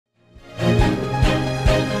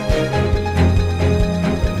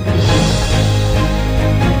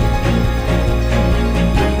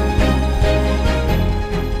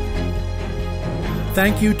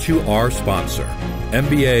thank you to our sponsor,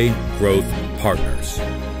 MBA Growth Partners.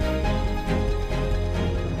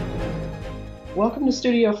 Welcome to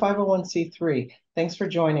Studio 501c3. Thanks for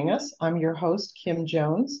joining us. I'm your host, Kim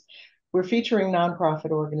Jones. We're featuring nonprofit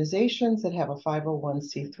organizations that have a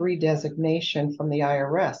 501c3 designation from the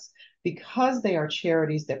IRS because they are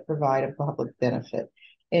charities that provide a public benefit.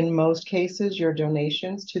 In most cases, your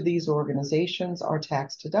donations to these organizations are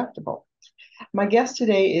tax deductible. My guest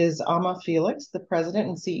today is Amma Felix, the president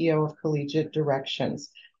and CEO of Collegiate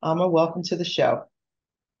Directions. Amma, welcome to the show.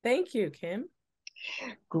 Thank you, Kim.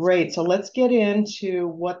 Great. So let's get into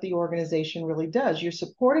what the organization really does. You're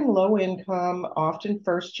supporting low income, often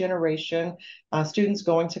first generation students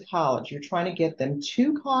going to college. You're trying to get them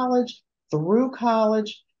to college, through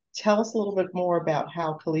college. Tell us a little bit more about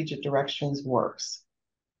how Collegiate Directions works.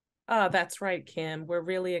 That's right, Kim. We're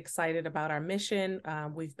really excited about our mission.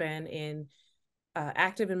 We've been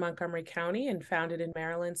active in Montgomery County and founded in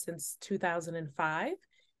Maryland since 2005.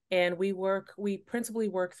 And we principally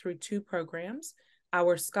work through two programs.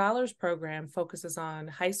 Our Scholars Program focuses on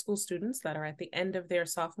high school students that are at the end of their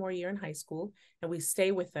sophomore year in high school, and we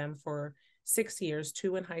stay with them for 6 years,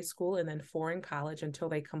 2 in high school and then 4 in college until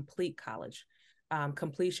they complete college.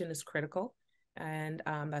 Completion is critical, and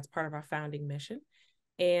that's part of our founding mission.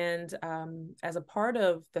 And as a part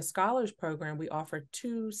of the Scholars Program, we offer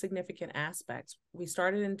 2 significant aspects. We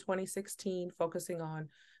started in 2016 focusing on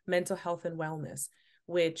mental health and wellness,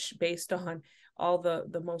 which, based on all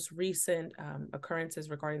the most recent occurrences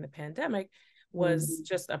regarding the pandemic, was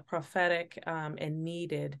just a prophetic and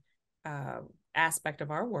needed aspect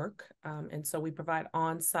of our work. And so we provide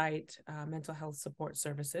on-site mental health support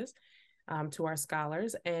services to our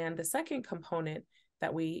scholars. And the second component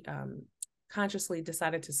that we consciously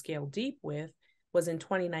decided to scale deep with was in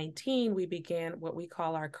 2019, we began what we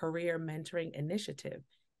call our Career Mentoring Initiative.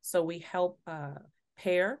 So we help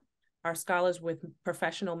pair our scholars with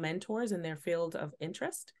professional mentors in their field of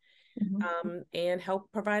interest, and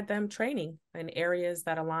help provide them training in areas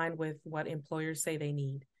that align with what employers say they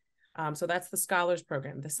need. So that's the Scholars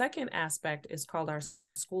Program. The second aspect is called our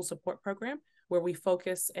School Support Program, where we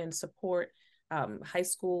focus and support high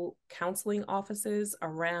school counseling offices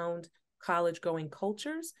around college-going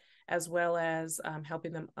cultures, as well as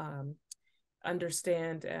helping them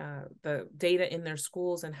understand the data in their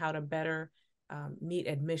schools and how to better meet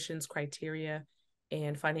admissions criteria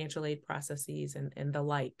and financial aid processes and the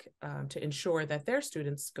like to ensure that their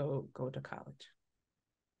students go to college.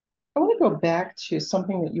 I want to go back to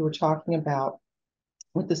something that you were talking about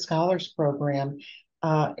with the Scholars Program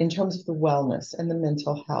in terms of the wellness and the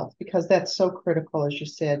mental health, because that's so critical, as you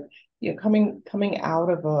said, coming out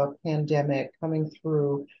of a pandemic, coming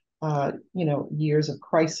through years of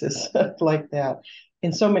crisis like that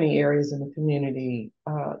in so many areas in the community.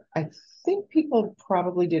 I think people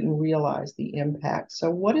probably didn't realize the impact. So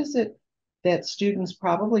what is it that students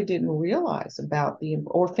probably didn't realize about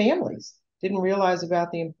or families didn't realize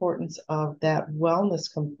about the importance of that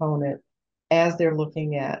wellness component as they're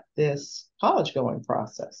looking at this college going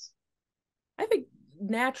process? I think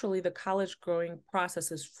naturally the college going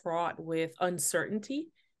process is fraught with uncertainty.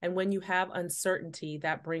 And when you have uncertainty,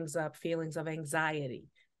 that brings up feelings of anxiety.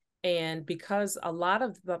 And because a lot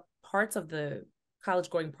of the parts of the college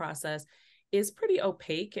going process is pretty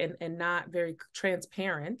opaque and not very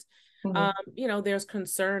transparent, there's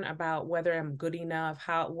concern about whether I'm good enough,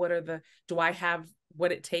 do I have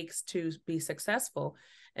what it takes to be successful?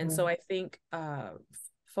 And so I think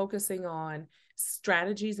focusing on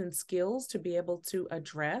strategies and skills to be able to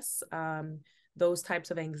address those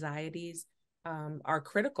types of anxieties are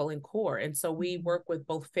critical and core. And so we work with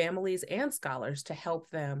both families and scholars to help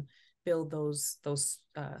them build those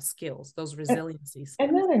skills, those resiliency skills.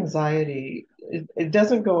 And that anxiety, it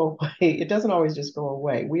doesn't go away. It doesn't always just go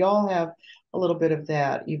away. We all have a little bit of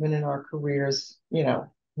that, even in our careers,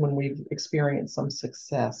 when we've experienced some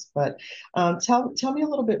success. But tell me a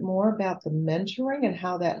little bit more about the mentoring and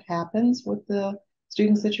how that happens with the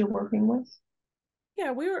students that you're working with.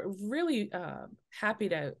 Yeah, we were really happy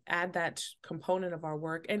to add that component of our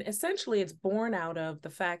work. And essentially, it's born out of the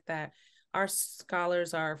fact that our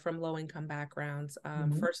scholars are from low-income backgrounds,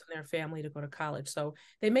 first in their family to go to college. So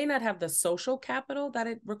they may not have the social capital that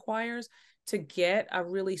it requires to get a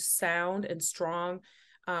really sound and strong,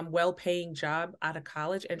 well-paying job out of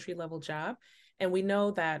college, entry-level job. And we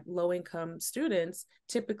know that low-income students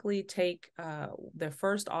typically take their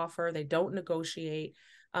first offer, they don't negotiate,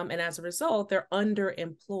 and as a result, they're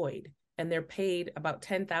underemployed and they're paid about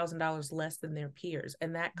 $10,000 less than their peers.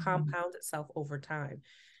 And that compounds itself over time.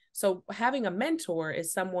 So having a mentor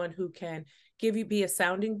is someone who can be a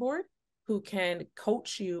sounding board who can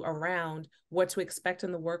coach you around what to expect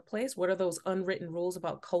in the workplace. What are those unwritten rules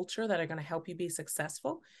about culture that are going to help you be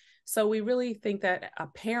successful? So we really think that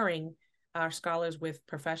pairing our scholars with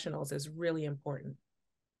professionals is really important.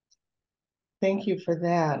 Thank you for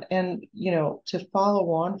that. And, to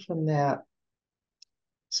follow on from that,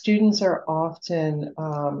 students are often,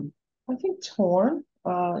 I think, torn.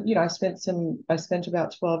 I spent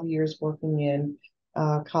about 12 years working in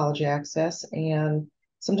college access, and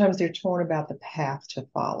sometimes they're torn about the path to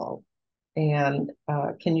follow. And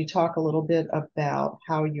can you talk a little bit about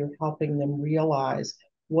how you're helping them realize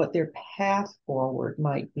what their path forward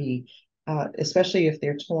might be, especially if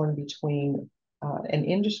they're torn between an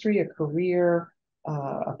industry, a career,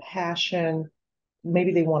 a passion?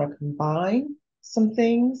 Maybe they want to combine some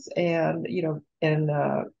things and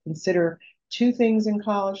consider two things in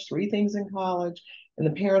college, three things in college, and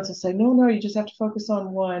the parents will say, no, you just have to focus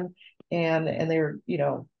on one, and they're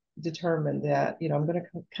determined that I'm going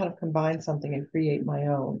to kind of combine something and create my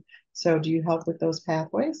own. So do you help with those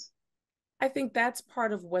pathways? I think that's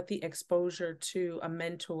part of what the exposure to a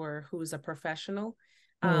mentor who's a professional.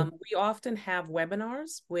 We often have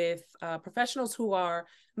webinars with professionals who are,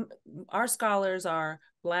 our scholars are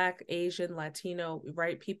Black, Asian, Latino,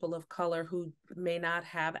 right? People of color who may not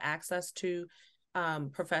have access to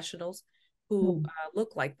professionals who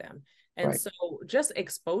look like them. And Right. so just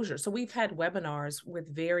exposure. So we've had webinars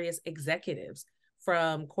with various executives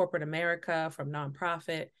from corporate America, from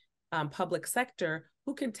nonprofit, public sector,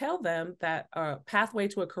 who can tell them that a pathway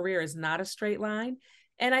to a career is not a straight line.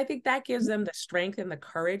 And I think that gives them the strength and the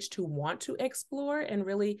courage to want to explore and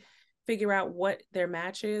really figure out what their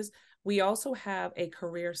match is. We also have a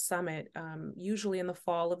career summit, usually in the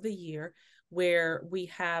fall of the year, where we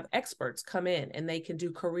have experts come in and they can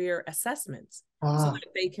do career assessments so that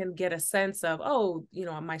they can get a sense of,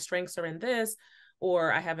 my strengths are in this,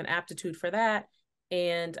 or I have an aptitude for that.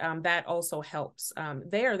 And that also helps.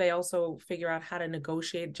 They also figure out how to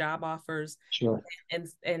negotiate job offers, Sure. and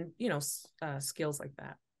skills like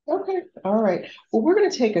that. Okay. All right. Well, we're going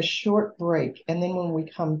to take a short break, and then when we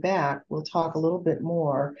come back, we'll talk a little bit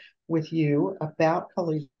more with you about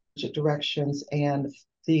collegiate directions and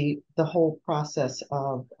the whole process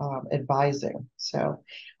of advising. So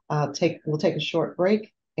we'll take a short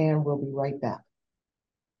break, and we'll be right back.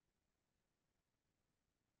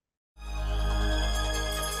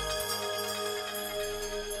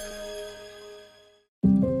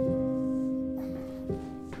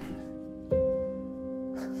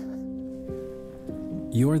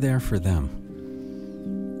 You're there for them.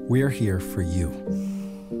 We're here for you.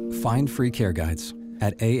 Find free care guides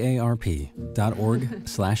at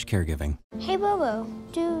aarp.org/caregiving. Hey, Bobo,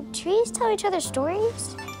 do trees tell each other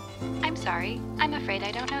stories? I'm sorry. I'm afraid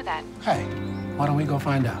I don't know that. Hey, why don't we go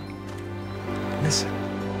find out? Listen.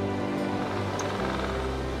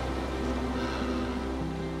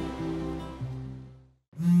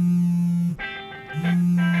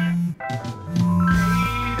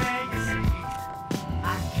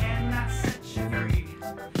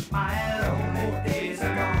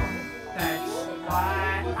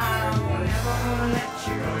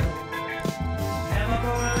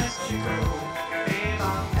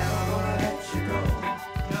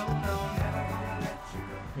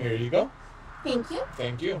 Here you go. Thank you.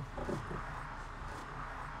 Thank you.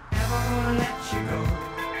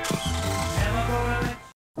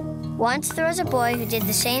 Once there was a boy who did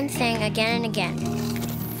the same thing again and again.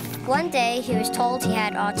 One day, he was told he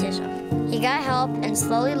had autism. He got help and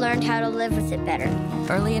slowly learned how to live with it better.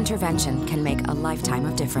 Early intervention can make a lifetime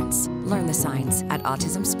of difference. Learn the signs at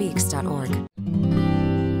autismspeaks.org.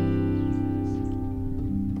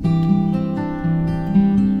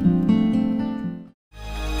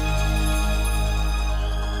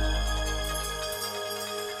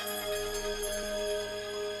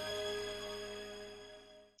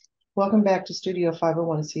 Welcome back to Studio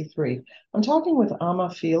 501c3. I'm talking with Amma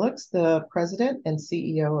Felix, the president and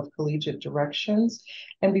CEO of Collegiate Directions.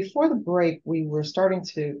 And before the break, we were starting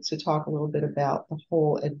to talk a little bit about the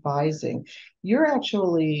whole advising. You're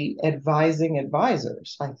actually advising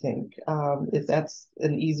advisors, I think, if that's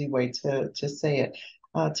an easy way to say it.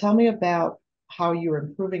 Tell me about how you're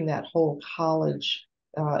improving that whole college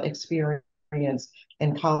experience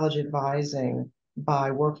and college advising by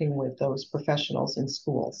working with those professionals in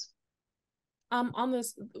schools. On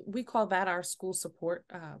this, we call that our school support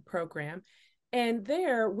program. And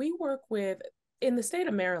there we work with, in the state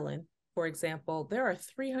of Maryland, for example, there are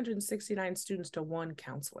 369 students to one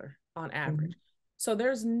counselor on average. So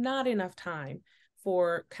there's not enough time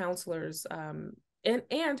for counselors,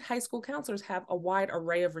 and high school counselors have a wide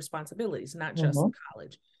array of responsibilities, not just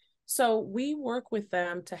college. So we work with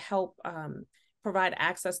them to help provide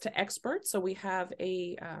access to experts. So we have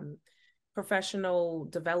a professional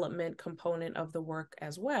development component of the work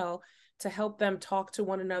as well, to help them talk to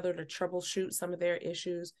one another, to troubleshoot some of their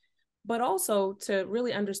issues, but also to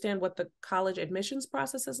really understand what the college admissions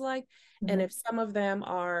process is like. Mm-hmm. And if some of them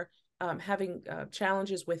are having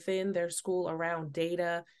challenges within their school around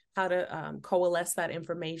data, how to coalesce that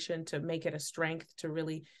information to make it a strength to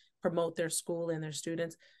really promote their school and their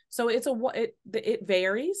students. So it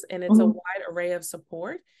varies, and it's a wide array of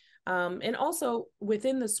support. And also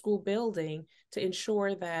within the school building, to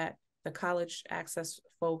ensure that the college access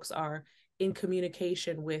folks are in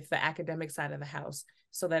communication with the academic side of the house,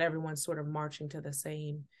 so that everyone's sort of marching to the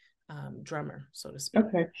same drummer, so to speak.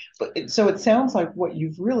 Okay, so it sounds like what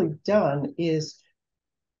you've really done is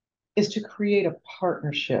to create a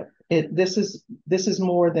partnership. This is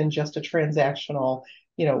more than just a transactional,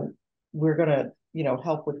 we're going to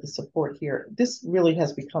help with the support here. This really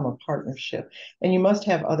has become a partnership, and you must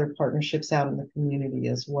have other partnerships out in the community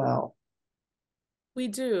as well. We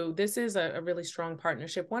do. This is a really strong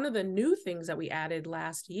partnership. One of the new things that we added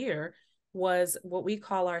last year was what we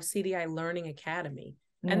call our CDI Learning Academy.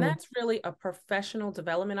 And that's really a professional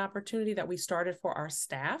development opportunity that we started for our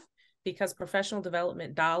staff, because professional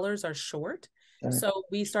development dollars are short. Right. So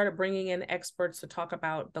we started bringing in experts to talk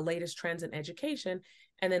about the latest trends in education.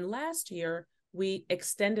 And then last year, we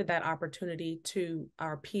extended that opportunity to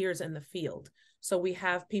our peers in the field. So we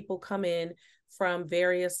have people come in from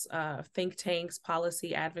various think tanks,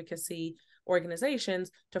 policy advocacy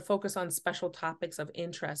organizations, to focus on special topics of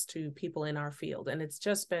interest to people in our field. And it's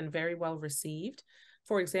just been very well received.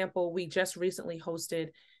 For example, we just recently hosted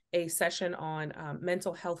a session on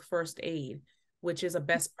mental health first aid, which is a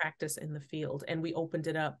best practice in the field. And we opened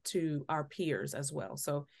it up to our peers as well.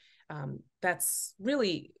 So that's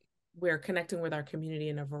really, we're connecting with our community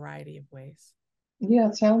in a variety of ways. Yeah,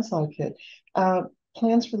 it sounds like it.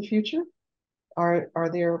 Plans for the future? Are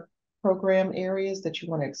there program areas that you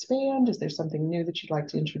want to expand? Is there something new that you'd like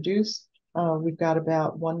to introduce? We've got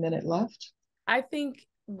about 1 minute left. I think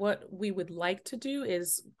what we would like to do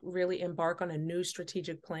is really embark on a new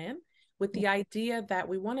strategic plan, with the idea that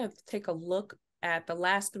we want to take a look at the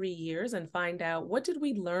last 3 years and find out, what did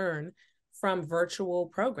we learn from virtual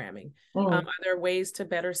programming? Are there ways to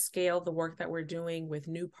better scale the work that we're doing with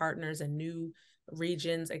new partners and new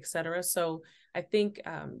regions, et cetera? So I think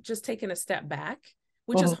just taking a step back,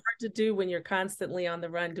 which is hard to do when you're constantly on the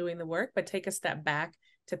run doing the work, but take a step back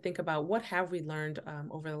to think about, what have we learned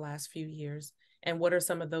over the last few years? And what are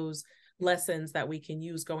some of those lessons that we can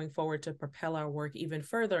use going forward to propel our work even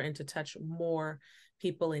further and to touch more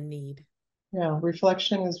people in need? Yeah,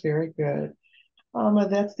 reflection is very good.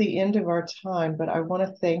 That's the end of our time, but I want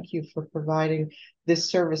to thank you for providing this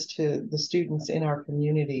service to the students in our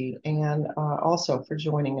community, and also for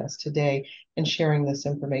joining us today and sharing this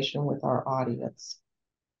information with our audience.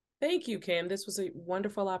 Thank you, Kim. This was a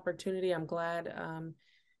wonderful opportunity. I'm glad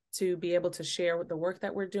to be able to share the work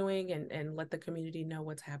that we're doing and let the community know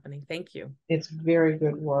what's happening. Thank you. It's very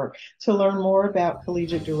good work. To learn more about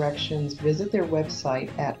Collegiate Directions, visit their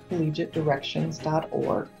website at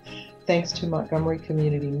collegiatedirections.org. Thanks to Montgomery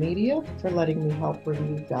Community Media for letting me help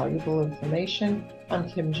bring you valuable information. I'm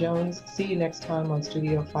Kim Jones. See you next time on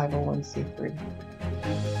Studio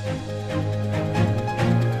 501c3.